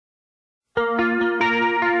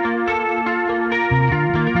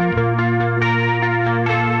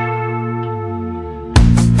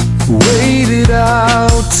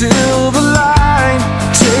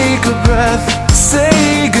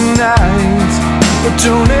but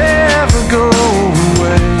don't ever go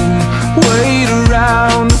away. Wait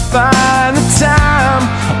around to find the time.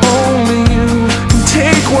 Only you can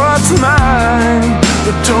take what's mine,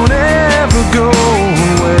 but don't ever go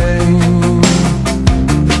away.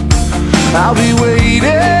 I'll be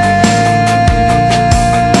waiting.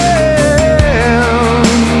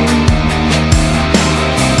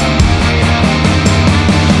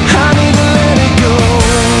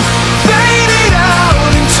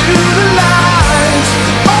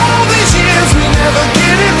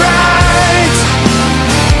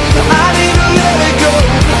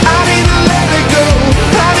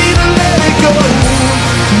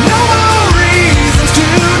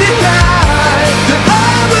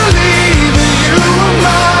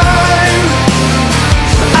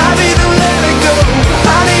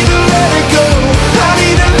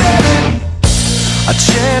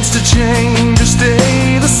 To change or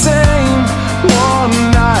stay the same. One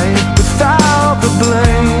night without the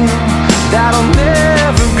blame, that'll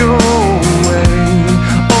never go away.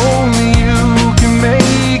 Only you can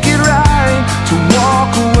make it right. To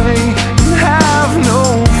walk away and have no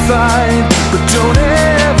fight, but don't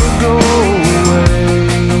ever go away.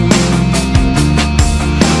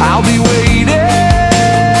 I'll be waiting.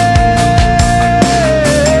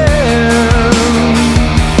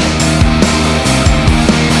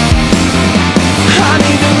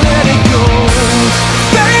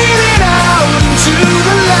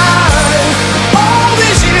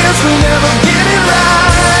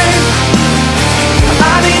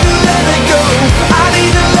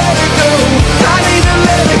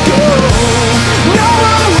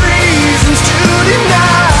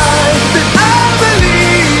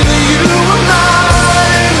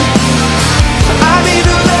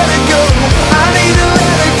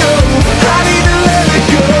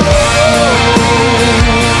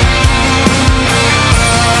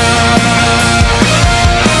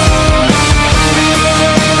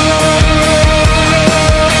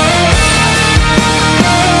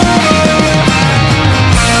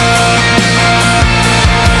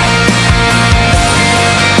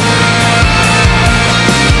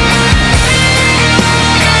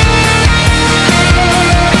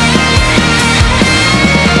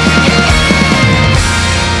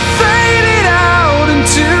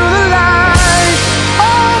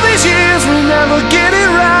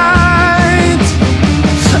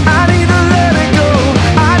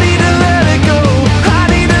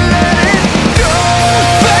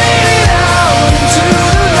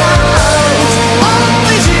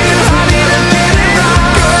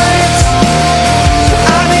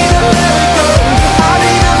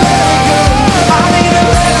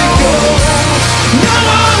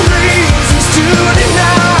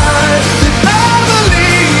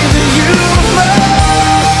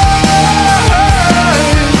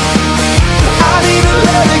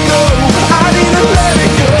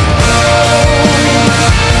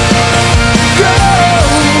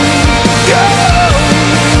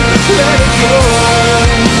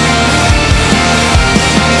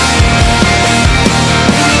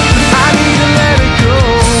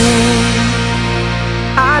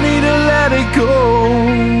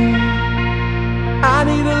 I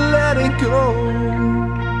need to let it go.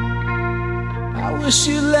 I wish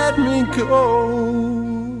you let me go.